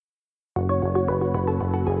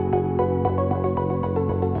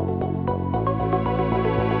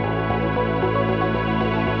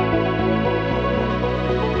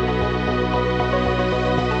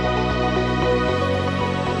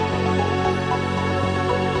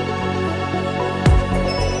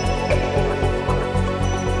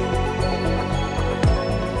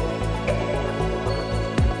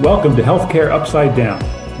Welcome to Healthcare Upside Down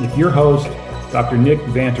with your host, Dr. Nick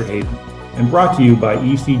Vanterhaden, and brought to you by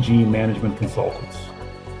ECG Management Consultants.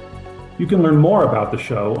 You can learn more about the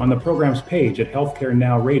show on the program's page at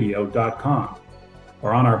healthcarenowradio.com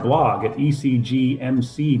or on our blog at ecgmc.com/HUD.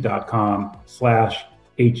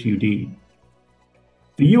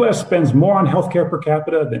 The U.S. spends more on healthcare per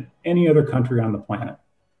capita than any other country on the planet.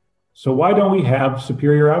 So why don't we have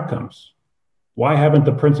superior outcomes? Why haven't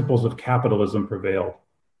the principles of capitalism prevailed?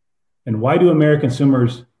 And why do American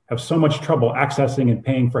consumers have so much trouble accessing and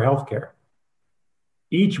paying for healthcare?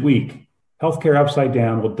 Each week, Healthcare Upside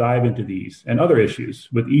Down will dive into these and other issues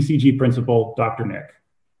with ECG principal Dr. Nick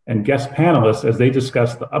and guest panelists as they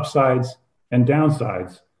discuss the upsides and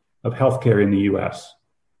downsides of healthcare in the US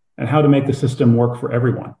and how to make the system work for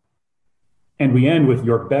everyone. And we end with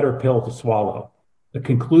your better pill to swallow, the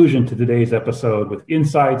conclusion to today's episode with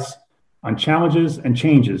insights on challenges and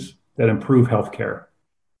changes that improve healthcare.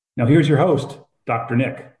 Now here's your host, Dr.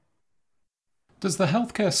 Nick. Does the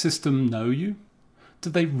healthcare system know you? Do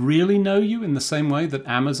they really know you in the same way that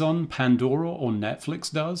Amazon, Pandora, or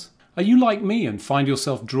Netflix does? Are you like me and find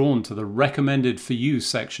yourself drawn to the recommended for you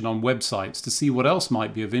section on websites to see what else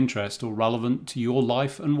might be of interest or relevant to your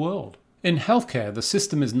life and world? In healthcare, the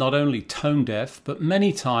system is not only tone deaf, but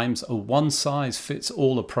many times a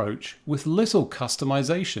one-size-fits-all approach with little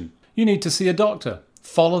customization. You need to see a doctor,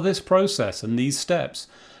 follow this process and these steps.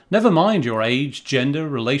 Never mind your age, gender,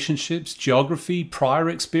 relationships, geography, prior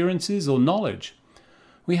experiences, or knowledge.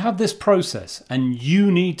 We have this process, and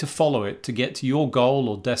you need to follow it to get to your goal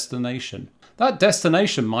or destination. That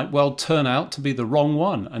destination might well turn out to be the wrong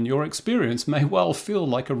one, and your experience may well feel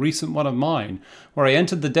like a recent one of mine, where I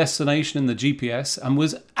entered the destination in the GPS and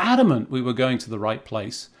was adamant we were going to the right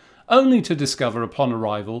place, only to discover upon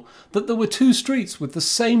arrival that there were two streets with the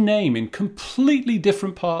same name in completely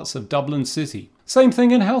different parts of Dublin City. Same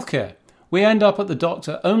thing in healthcare. We end up at the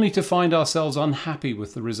doctor only to find ourselves unhappy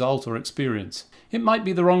with the result or experience. It might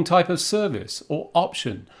be the wrong type of service or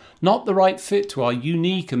option, not the right fit to our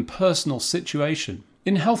unique and personal situation.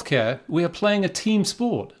 In healthcare, we are playing a team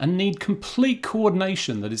sport and need complete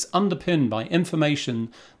coordination that is underpinned by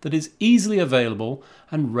information that is easily available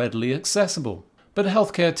and readily accessible. But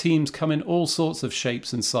healthcare teams come in all sorts of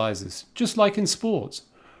shapes and sizes, just like in sports.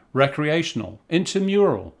 Recreational,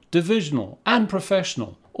 intramural, divisional, and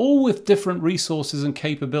professional, all with different resources and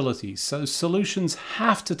capabilities, so solutions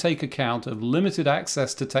have to take account of limited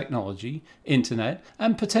access to technology, internet,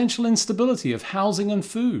 and potential instability of housing and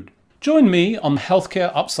food. Join me on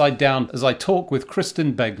Healthcare Upside Down as I talk with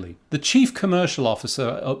Kristen Begley, the Chief Commercial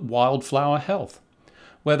Officer at Wildflower Health,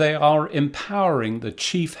 where they are empowering the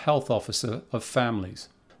Chief Health Officer of families.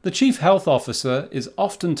 The Chief Health Officer is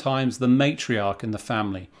oftentimes the matriarch in the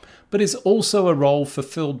family, but is also a role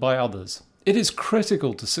fulfilled by others. It is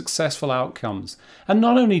critical to successful outcomes, and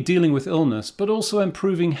not only dealing with illness, but also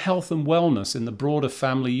improving health and wellness in the broader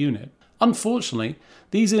family unit. Unfortunately,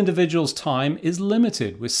 these individuals' time is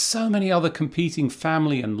limited with so many other competing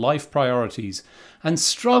family and life priorities, and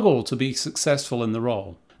struggle to be successful in the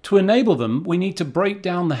role. To enable them, we need to break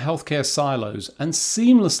down the healthcare silos and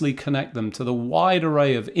seamlessly connect them to the wide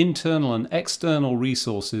array of internal and external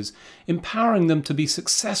resources, empowering them to be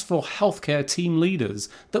successful healthcare team leaders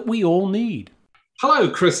that we all need. Hello,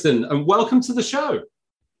 Kristen, and welcome to the show.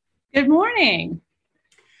 Good morning.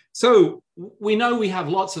 So we know we have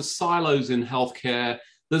lots of silos in healthcare.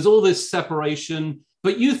 There's all this separation,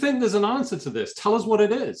 but you think there's an answer to this. Tell us what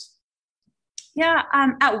it is. Yeah,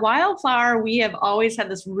 at Wildflower, we have always had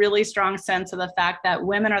this really strong sense of the fact that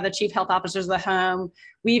women are the chief health officers of the home.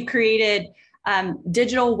 We've created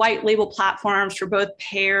digital white label platforms for both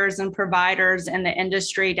payers and providers in the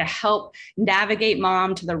industry to help navigate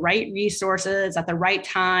mom to the right resources at the right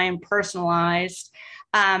time, personalized.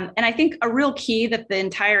 And I think a real key that the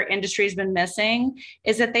entire industry has been missing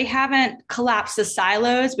is that they haven't collapsed the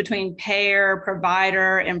silos between payer,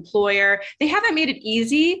 provider, employer. They haven't made it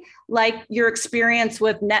easy like your experience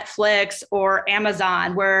with Netflix or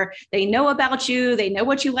Amazon, where they know about you, they know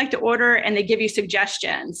what you like to order, and they give you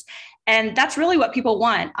suggestions. And that's really what people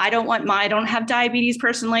want. I don't have diabetes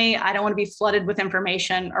personally. I don't want to be flooded with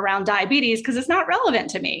information around diabetes because it's not relevant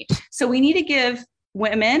to me. So we need to give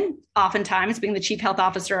women, oftentimes being the chief health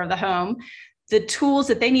officer of the home, the tools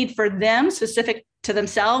that they need for them, specific to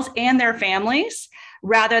themselves and their families,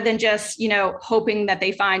 rather than just, hoping that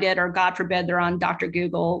they find it, or God forbid, they're on Dr.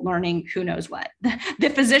 Google learning who knows what. The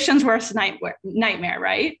physician's worst nightmare,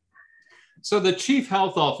 right? So the chief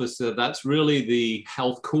health officer, that's really the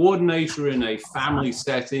health coordinator in a family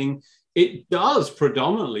setting. It does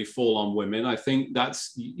predominantly fall on women. I think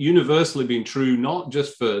that's universally been true, not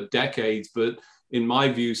just for decades, but in my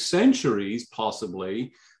view, centuries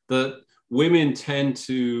possibly, that women tend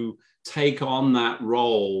to take on that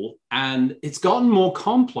role. And it's gotten more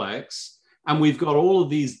complex. And we've got all of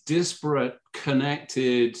these disparate,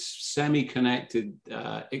 connected, semi-connected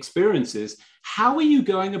experiences. How are you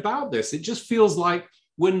going about this? It just feels like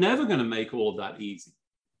we're never going to make all of that easy.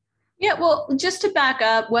 Yeah, well, just to back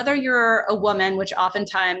up, whether you're a woman, which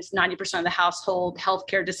oftentimes 90% of the household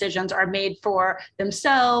healthcare decisions are made for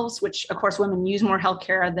themselves, which of course women use more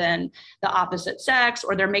healthcare than the opposite sex,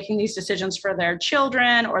 or they're making these decisions for their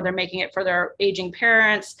children, or they're making it for their aging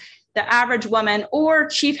parents. The average woman or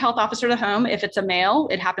chief health officer of the home, if it's a male,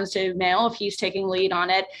 it happens to be a male if he's taking lead on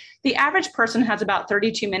it. The average person has about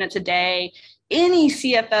 32 minutes a day. Any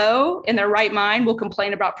CFO in their right mind will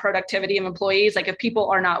complain about productivity of employees, like if people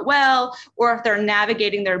are not well, or if they're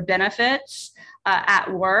navigating their benefits at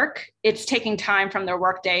work, it's taking time from their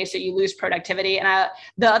workday, so you lose productivity. And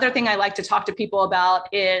the other thing I like to talk to people about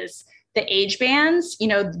is the age bands. You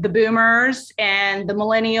know, the boomers and the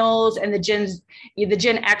millennials and the Gen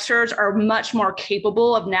Xers are much more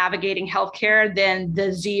capable of navigating healthcare than the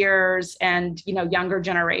Zers and, you know, younger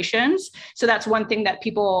generations. So that's one thing that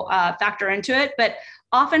people factor into it. But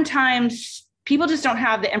oftentimes people just don't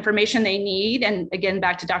have the information they need. And again,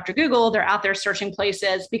 back to Dr. Google, they're out there searching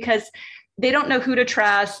places because they don't know who to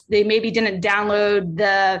trust. They maybe didn't download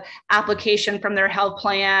the application from their health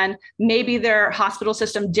plan. Maybe their hospital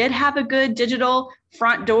system did have a good digital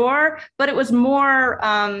front door, but it was more,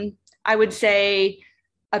 I would say,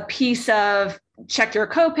 a piece of check your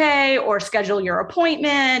copay or schedule your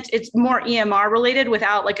appointment. It's more EMR related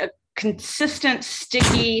without like a consistent,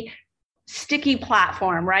 sticky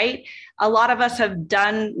platform, right? A lot of us have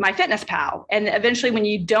done MyFitnessPal, and eventually when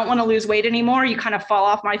you don't want to lose weight anymore, you kind of fall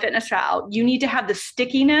off MyFitnessPal. You need to have the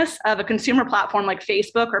stickiness of a consumer platform like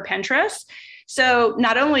Facebook or Pinterest. So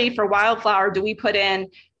not only for Wildflower do we put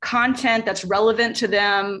in content that's relevant to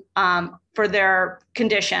them for their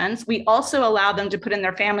conditions, we also allow them to put in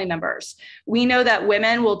their family members. We know that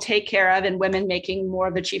women will take care of, and women making more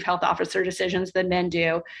of the chief health officer decisions than men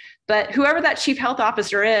do. But whoever that chief health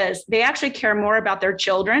officer is, they actually care more about their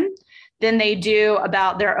children than they do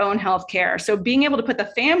about their own health care. So being able to put the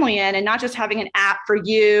family in and not just having an app for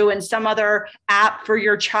you and some other app for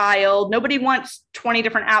your child. Nobody wants 20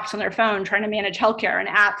 different apps on their phone trying to manage healthcare, an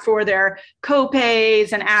app for their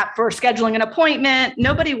copays, an app for scheduling an appointment.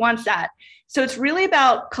 Nobody wants that. So it's really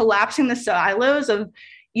about collapsing the silos of,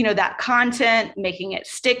 you know, that content, making it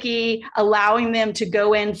sticky, allowing them to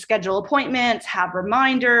go in, schedule appointments, have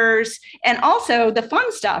reminders, and also the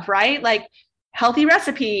fun stuff, right? Like healthy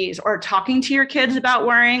recipes or talking to your kids about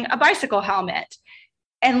wearing a bicycle helmet.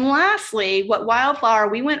 And lastly, what Wildflower,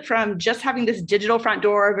 we went from just having this digital front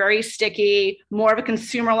door, very sticky, more of a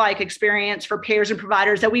consumer-like experience for payers and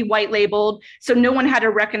providers that we white labeled, so no one had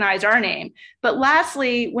to recognize our name. But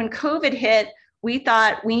lastly, when COVID hit, we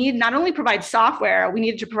thought we need not only provide software, we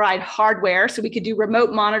needed to provide hardware so we could do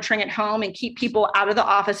remote monitoring at home and keep people out of the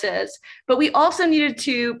offices, but we also needed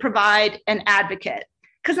to provide an advocate.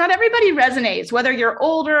 Because not everybody resonates, whether you're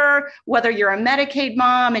older, whether you're a Medicaid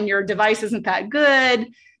mom and your device isn't that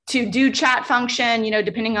good to do chat function, you know,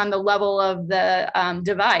 depending on the level of the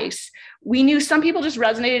device. We knew some people just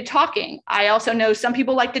resonated talking. I also know some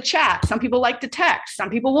people like to chat, some people like to text,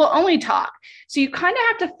 some people will only talk. So you kind of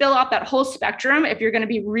have to fill out that whole spectrum if you're going to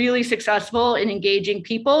be really successful in engaging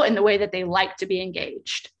people in the way that they like to be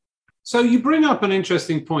engaged. So you bring up an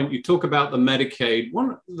interesting point. You talk about the Medicaid.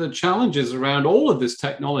 One of the challenges around all of this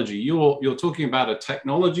technology, you're talking about a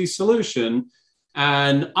technology solution,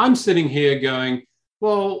 and I'm sitting here going,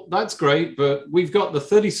 well, that's great, but we've got the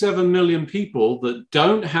 37 million people that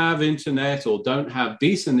don't have internet or don't have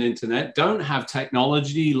decent internet, don't have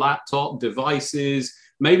technology, laptop devices.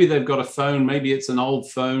 Maybe they've got a phone, maybe it's an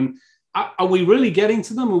old phone. Are we really getting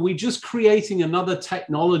to them? Are we just creating another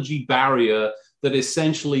technology barrier that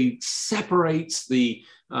essentially separates the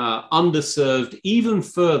underserved even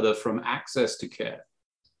further from access to care?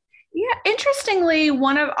 Yeah, interestingly,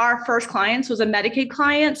 one of our first clients was a Medicaid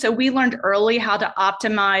client. So we learned early how to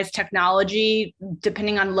optimize technology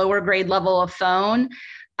depending on lower grade level of phone.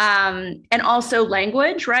 And also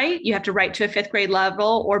language, right? You have to write to a 5th grade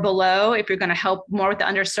level or below if you're going to help more with the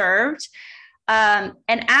underserved. And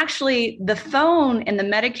actually, the phone in the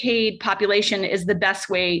Medicaid population is the best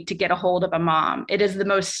way to get a hold of a mom. It is the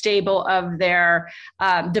most stable of their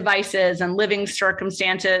devices and living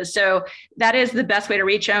circumstances. So that is the best way to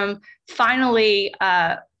reach them. Finally,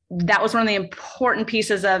 that was one of the important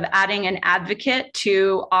pieces of adding an advocate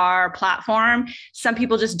to our platform. Some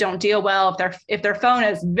people just don't deal well if their phone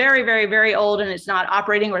is very, very, very old and it's not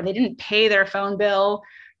operating, or they didn't pay their phone bill.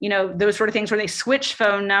 those sort of things where they switch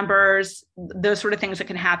phone numbers, those sort of things that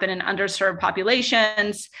can happen in underserved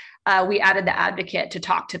populations. We added the advocate to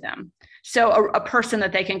talk to them. So a person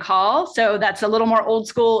that they can call. So that's a little more old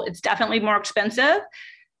school. It's definitely more expensive.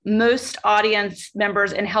 Most audience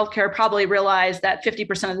members in healthcare probably realize that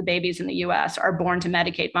 50% of the babies in the US are born to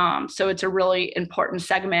Medicaid moms. So it's a really important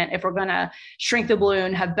segment if we're going to shrink the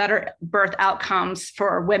balloon, have better birth outcomes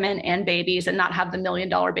for women and babies, and not have the $1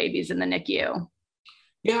 million babies in the NICU.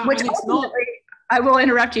 Yeah, which ultimately, I will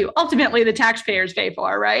interrupt you. Ultimately, the taxpayers pay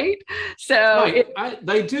for, right? So right.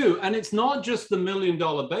 They do. And it's not just the $1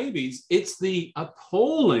 million babies, it's the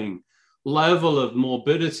appalling level of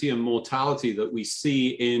morbidity and mortality that we see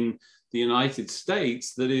in the United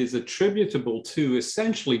States that is attributable to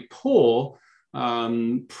essentially poor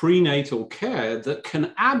prenatal care that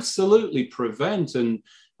can absolutely prevent and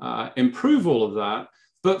improve all of that.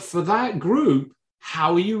 But for that group,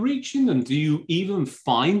 how are you reaching them? Do you even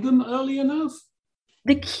find them early enough?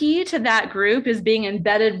 The key to that group is being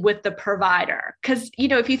embedded with the provider. Because,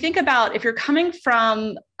 if you think about, if you're coming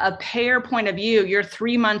from a payer point of view, you're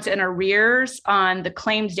 3 months in arrears on the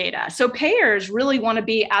claims data. So payers really want to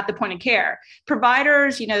be at the point of care.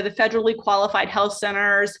 Providers, the federally qualified health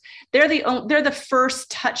centers, they're the first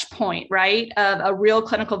touch point, right, of a real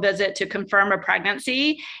clinical visit to confirm a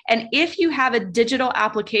pregnancy. And if you have a digital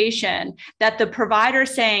application that the provider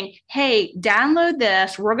is saying, hey, download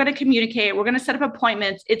this, we're going to communicate, we're going to set up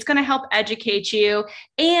appointments, it's going to help educate you.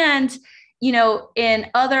 And in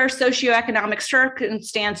other socioeconomic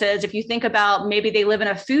circumstances, if you think about maybe they live in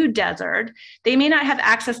a food desert, they may not have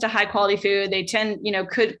access to high quality food. They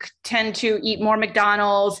could tend to eat more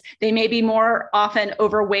McDonald's. They may be more often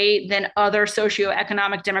overweight than other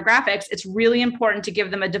socioeconomic demographics. It's really important to give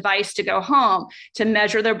them a device to go home, to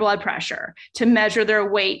measure their blood pressure, to measure their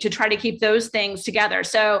weight, to try to keep those things together.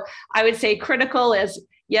 So I would say critical is,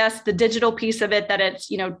 yes, the digital piece of it, that it's,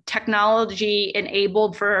 technology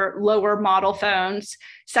enabled for lower model phones.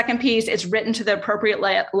 Second piece is written to the appropriate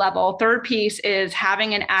level. Third piece is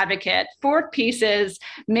having an advocate. Fourth piece is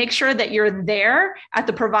make sure that you're there at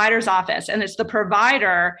the provider's office, and it's the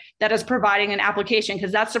provider that is providing an application,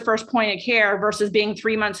 because that's the first point of care versus being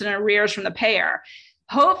 3 months in arrears from the payer.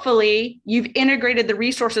 Hopefully, you've integrated the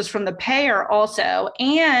resources from the payer also,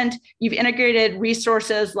 and you've integrated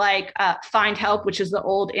resources like Find Help, which is the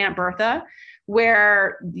old Aunt Bertha,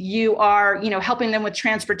 where you are, helping them with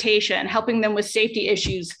transportation, helping them with safety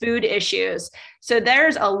issues, food issues. So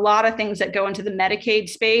there's a lot of things that go into the Medicaid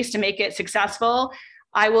space to make it successful.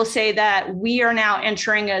 I will say that we are now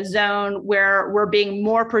entering a zone where we're being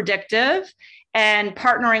more predictive and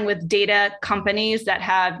partnering with data companies that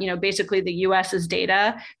have, basically the US's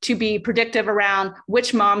data to be predictive around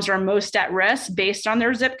which moms are most at risk based on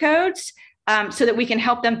their zip codes, so that we can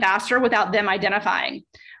help them faster without them identifying.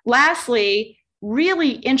 Lastly,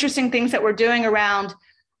 really interesting things that we're doing around,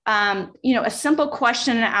 a simple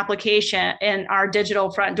question and application in our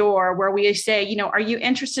digital front door, where we say, are you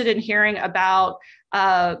interested in hearing about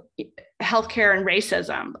healthcare and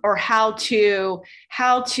racism, or how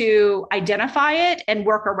to identify it and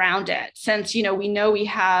work around it, since we know we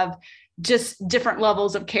have just different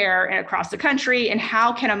levels of care across the country, and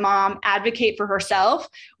how can a mom advocate for herself?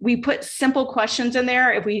 We put simple questions in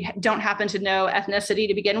there if we don't happen to know ethnicity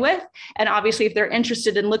to begin with, and obviously if they're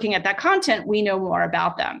interested in looking at that content, we know more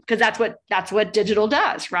about them, because that's what digital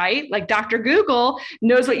does, right? Like Dr. Google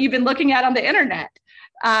knows what you've been looking at on the internet.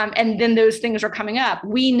 And then those things are coming up.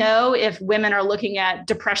 We know if women are looking at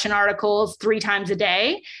depression articles 3 times a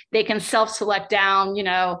day, they can self-select down,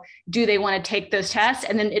 do they want to take those tests?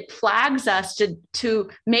 And then it flags us to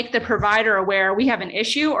make the provider aware we have an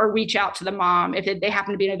issue, or reach out to the mom if they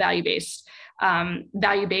happen to be in a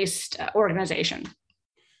value-based organization.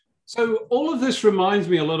 So all of this reminds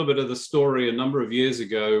me a little bit of the story a number of years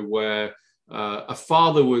ago where a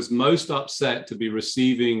father was most upset to be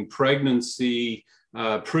receiving pregnancy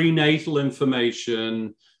prenatal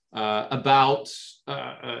information about,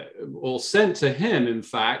 or sent to him, in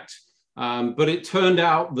fact, but it turned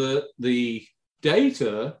out that the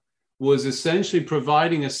data was essentially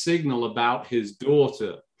providing a signal about his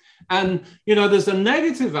daughter. And, there's a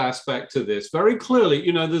negative aspect to this very clearly.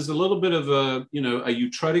 There's a little bit of are you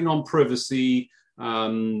treading on privacy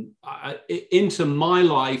into my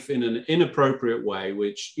life in an inappropriate way,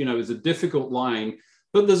 which, is a difficult line.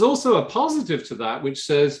 But there's also a positive to that, which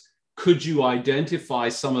says, could you identify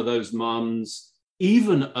some of those mums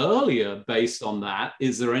even earlier based on that?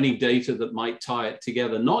 Is there any data that might tie it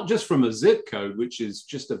together? Not just from a zip code, which is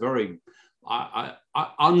just a very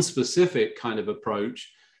unspecific kind of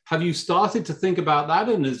approach. Have you started to think about that?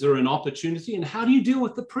 And is there an opportunity? And how do you deal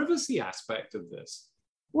with the privacy aspect of this?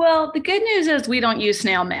 Well, the good news is we don't use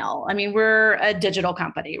snail mail. I mean, we're a digital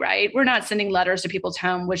company, right? We're not sending letters to people's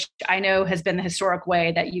home, which I know has been the historic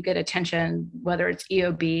way that you get attention, whether it's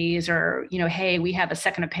EOBs or, hey, we have a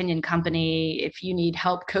second opinion company. If you need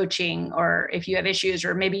help coaching or if you have issues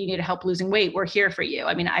or maybe you need help losing weight, we're here for you.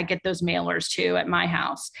 I mean, I get those mailers too at my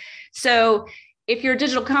house. So if you're a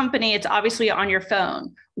digital company, it's obviously on your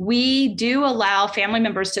phone. We do allow family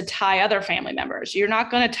members to tie other family members. You're not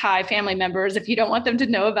going to tie family members if you don't want them to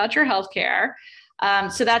know about your healthcare.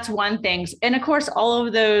 So that's one thing. And of course, all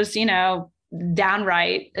of those,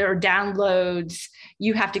 downright or downloads,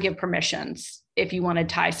 you have to give permissions if you want to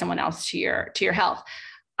tie someone else to your health.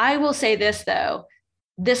 I will say this though,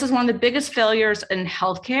 this is one of the biggest failures in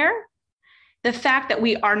healthcare. The fact that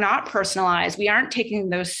we are not personalized, we aren't taking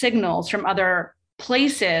those signals from other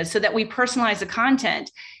places so that we personalize the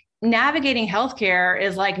content. Navigating healthcare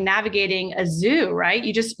is like navigating a zoo, right?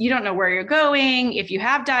 You don't know where you're going. If you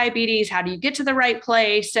have diabetes, how do you get to the right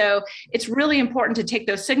place? So it's really important to take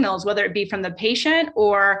those signals, whether it be from the patient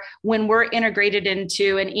or when we're integrated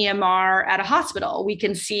into an EMR at a hospital, we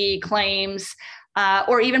can see claims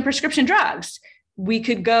or even prescription drugs. We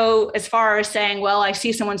could go as far as saying, well, I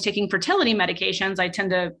see someone's taking fertility medications. I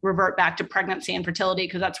tend to revert back to pregnancy and fertility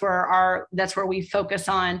because that's where we focus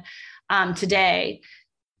on today.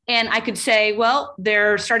 And I could say, well,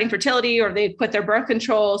 they're starting fertility or they quit their birth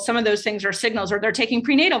control. Some of those things are signals, or they're taking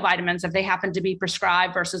prenatal vitamins if they happen to be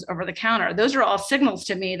prescribed versus over the counter. Those are all signals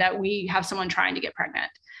to me that we have someone trying to get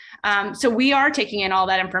pregnant. So we are taking in all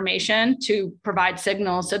that information to provide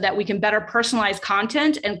signals so that we can better personalize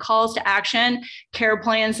content and calls to action, care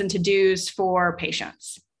plans, and to-dos for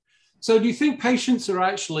patients. So do you think patients are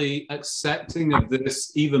actually accepting of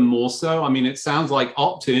this even more so? I mean, it sounds like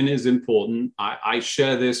opt-in is important. I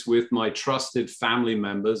share this with my trusted family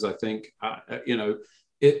members. I think,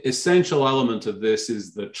 essential element of this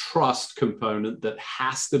is the trust component that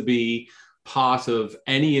has to be part of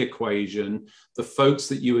any equation, the folks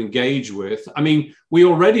that you engage with. I mean, we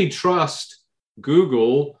already trust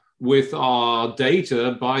Google with our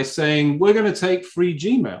data by saying we're going to take free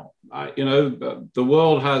Gmail. The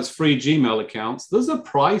world has free Gmail accounts. There's a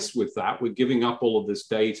price with that. We're giving up all of this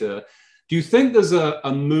data. Do you think there's a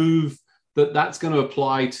move that's going to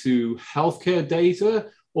apply to healthcare data,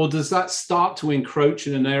 or does that start to encroach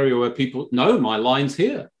in an area where people know my line's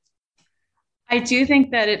here? I do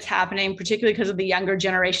think that it's happening, particularly because of the younger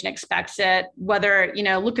generation expects it, whether,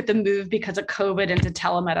 look at the move because of COVID into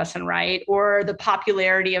telemedicine, right? Or the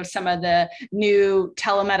popularity of some of the new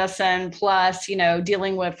telemedicine plus,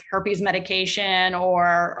 dealing with herpes medication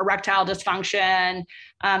or erectile dysfunction,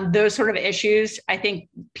 those sort of issues. I think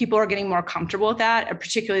people are getting more comfortable with that,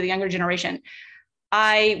 particularly the younger generation.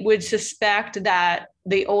 I would suspect that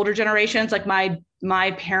the older generations, like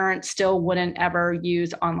my parents, still wouldn't ever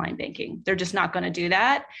use online banking. They're just not going to do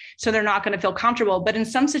that. So they're not going to feel comfortable. But in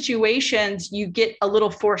some situations, you get a little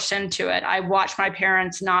forced into it. I watched my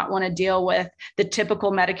parents not want to deal with the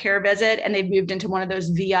typical Medicare visit, and they've moved into one of those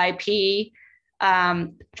VIP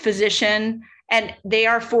physician, and they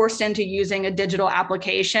are forced into using a digital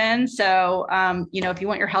application. So, if you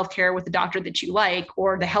want your healthcare with the doctor that you like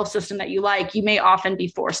or the health system that you like, you may often be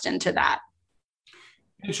forced into that.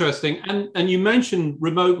 Interesting. And you mentioned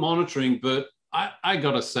remote monitoring, but I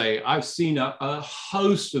got to say, I've seen a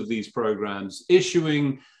host of these programs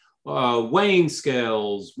issuing weighing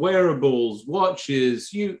scales, wearables,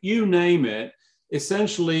 watches, you name it,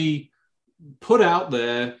 essentially put out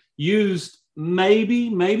there, used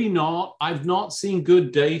maybe not. I've not seen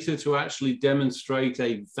good data to actually demonstrate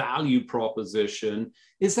a value proposition.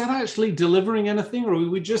 Is that actually delivering anything, or are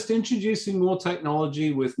we just introducing more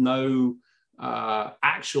technology with no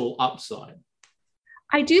actual upside?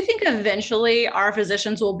 I do think eventually our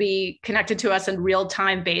physicians will be connected to us in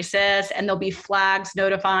real-time basis, and there'll be flags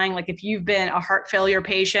notifying, like if you've been a heart failure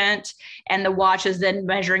patient and the watch is then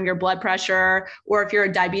measuring your blood pressure, or if you're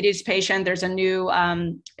a diabetes patient, there's a new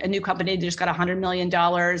company that just got $100 million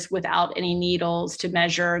without any needles to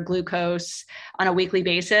measure glucose on a weekly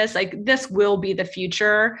basis. Like, this will be the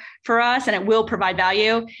future for us, and it will provide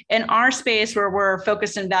value. In our space where we're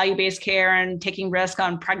focused in value-based care and taking risk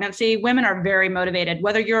on pregnancy, women are very motivated.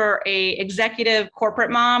 Whether you're a executive corporate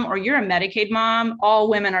mom or you're a Medicaid mom, all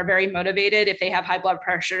women are very motivated if they have high blood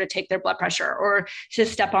pressure to take their blood pressure or to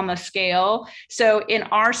step on the scale. So in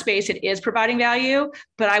our space, it is providing value,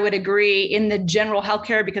 but I would agree in the general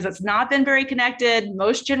healthcare, because it's not been very connected.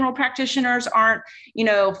 Most general practitioners aren't,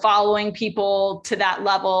 following people to that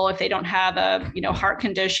level if they don't have a, heart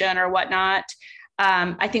condition or whatnot.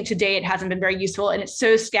 I think today it hasn't been very useful, and it's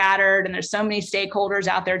so scattered, and there's so many stakeholders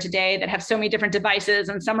out there today that have so many different devices,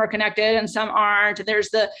 and some are connected and some aren't. And there's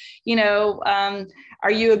the,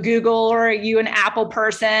 are you a Google or are you an Apple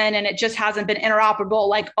person? And it just hasn't been interoperable.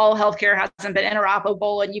 Like all healthcare hasn't been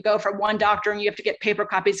interoperable, and you go from one doctor and you have to get paper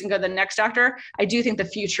copies and go to the next doctor. I do think the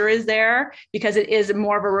future is there because it is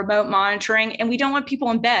more of a remote monitoring, and we don't want people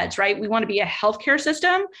in beds, right? We want to be a healthcare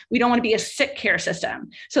system. We don't want to be a sick care system.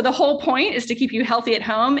 So the whole point is to keep you healthy at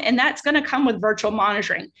home, and that's going to come with virtual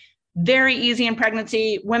monitoring. Very easy in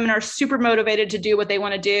pregnancy. Women are super motivated to do what they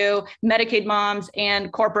want to do. Medicaid moms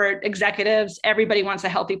and corporate executives, everybody wants a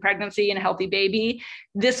healthy pregnancy and a healthy baby.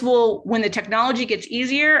 This will, when the technology gets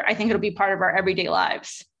easier, I think it'll be part of our everyday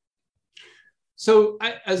lives. So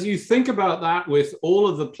as you think about that with all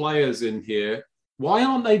of the players in here, why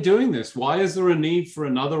aren't they doing this? Why is there a need for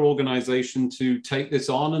another organization to take this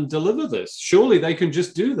on and deliver this? Surely they can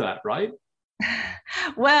just do that, right?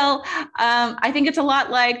 Well, I think it's a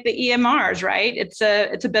lot like the EMRs, right? It's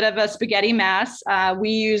a bit of a spaghetti mess.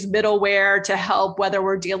 We use middleware to help, whether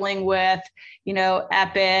we're dealing with,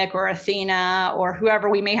 Epic or Athena or whoever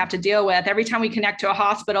we may have to deal with. Every time we connect to a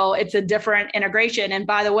hospital, it's a different integration. And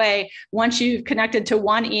by the way, once you've connected to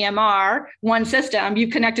one EMR, one system,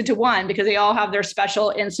 you've connected to one because they all have their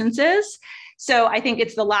special instances. So I think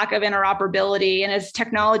it's the lack of interoperability. And as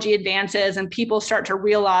technology advances and people start to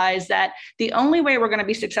realize that the only way we're going to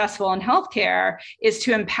be successful in healthcare is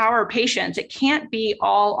to empower patients. It can't be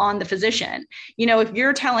all on the physician. If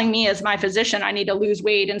you're telling me as my physician, I need to lose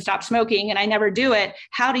weight and stop smoking, and I never do it,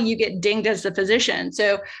 how do you get dinged as the physician?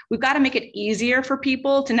 So we've got to make it easier for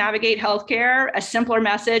people to navigate healthcare, a simpler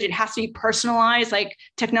message. It has to be personalized like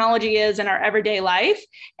technology is in our everyday life.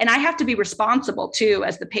 And I have to be responsible too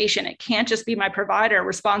as the patient. It can't just be my provider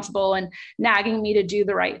responsible and nagging me to do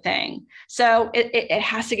the right thing. So it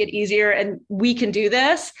has to get easier, and we can do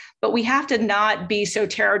this, but we have to not be so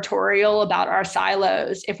territorial about our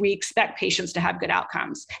silos if we expect patients to have good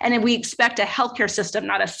outcomes. And if we expect a healthcare system,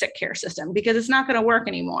 not a sick care system, because it's not going to work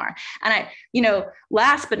anymore. And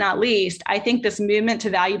last but not least, I think this movement to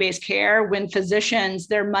value-based care, when physicians,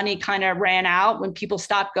 their money kind of ran out, when people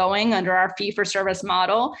stopped going under our fee-for-service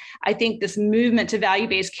model, I think this movement to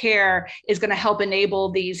value-based care is going to help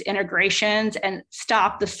enable these integrations and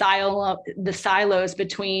stop the silos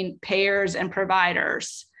between payers and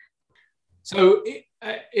providers. So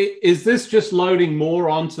is this just loading more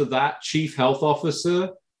onto that chief health officer,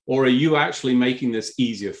 or are you actually making this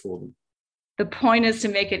easier for them? The point is to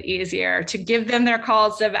make it easier, to give them their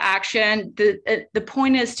calls of action. The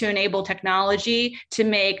point is to enable technology to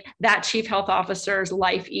make that chief health officer's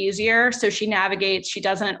life easier. So she navigates, he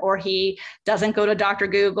doesn't go to Dr.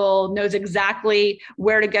 Google, knows exactly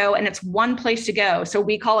where to go. And it's one place to go. So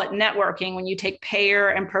we call it networking, when you take payer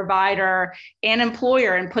and provider and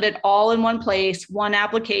employer and put it all in one place, one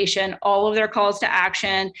application, all of their calls to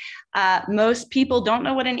action. Most people don't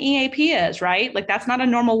know what an EAP is, right? Like that's not a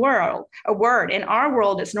normal word. In our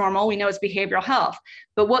world, it's normal. We know it's behavioral health.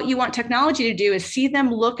 But what you want technology to do is see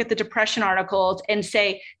them look at the depression articles and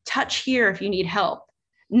say, touch here if you need help.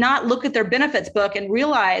 Not look at their benefits book and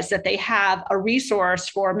realize that they have a resource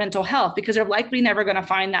for mental health, because they're likely never going to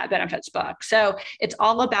find that benefits book. So it's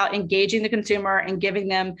all about engaging the consumer and giving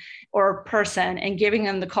them, or person, and giving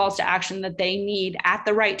them the calls to action that they need at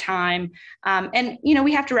the right time. And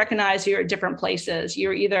we have to recognize you're at different places.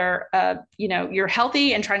 You're either, you're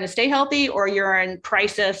healthy and trying to stay healthy, or you're in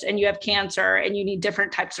crisis and you have cancer and you need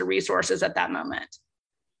different types of resources at that moment.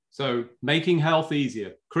 So making health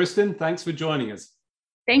easier. Kristen, thanks for joining us.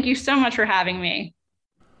 Thank you so much for having me.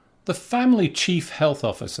 The Family Chief Health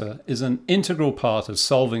Officer is an integral part of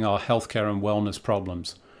solving our healthcare and wellness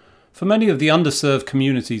problems. For many of the underserved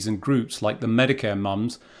communities and groups like the Medicare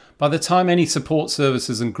mums, by the time any support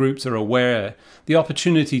services and groups are aware, the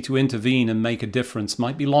opportunity to intervene and make a difference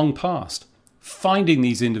might be long past. Finding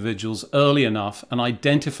these individuals early enough and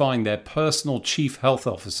identifying their personal chief health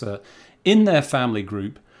officer in their family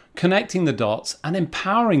group, connecting the dots and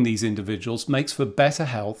empowering these individuals makes for better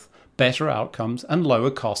health, better outcomes, and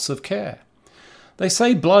lower costs of care. They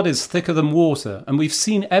say blood is thicker than water, and we've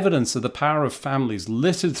seen evidence of the power of families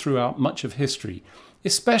littered throughout much of history,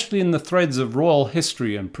 especially in the threads of royal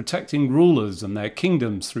history and protecting rulers and their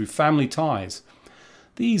kingdoms through family ties.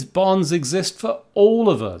 These bonds exist for all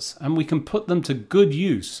of us, and we can put them to good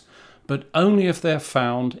use, but only if they're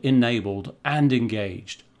found, enabled, and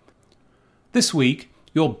engaged. This week,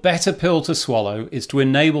 your better pill to swallow is to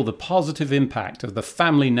enable the positive impact of the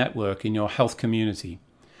family network in your health community.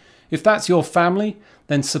 If that's your family,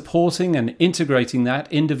 then supporting and integrating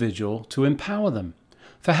that individual to empower them.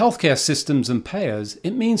 For healthcare systems and payers,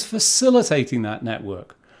 it means facilitating that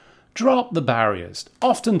network. Drop the barriers,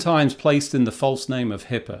 oftentimes placed in the false name of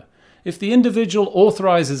HIPAA. If the individual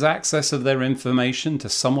authorizes access of their information to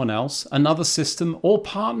someone else, another system, or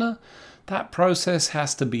partner, that process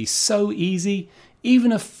has to be so easy,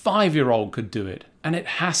 even a 5-year-old could do it, and it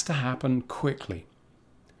has to happen quickly.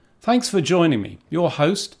 Thanks for joining me, your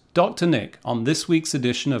host, Dr. Nick, on this week's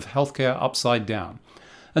edition of Healthcare Upside Down.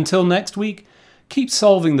 Until next week, keep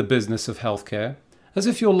solving the business of healthcare as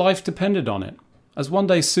if your life depended on it, as one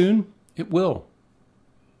day soon it will.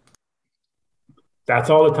 That's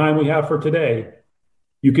all the time we have for today.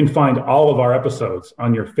 You can find all of our episodes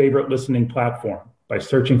on your favorite listening platform by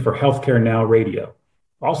searching for Healthcare Now Radio.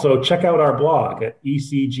 Also, check out our blog at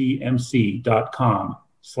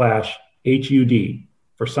ecgmc.com/HUD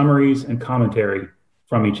for summaries and commentary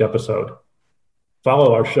from each episode.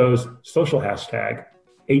 Follow our show's social hashtag,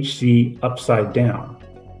 HCUpsideDown.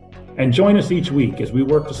 And join us each week as we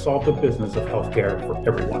work to solve the business of healthcare for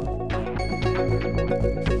everyone.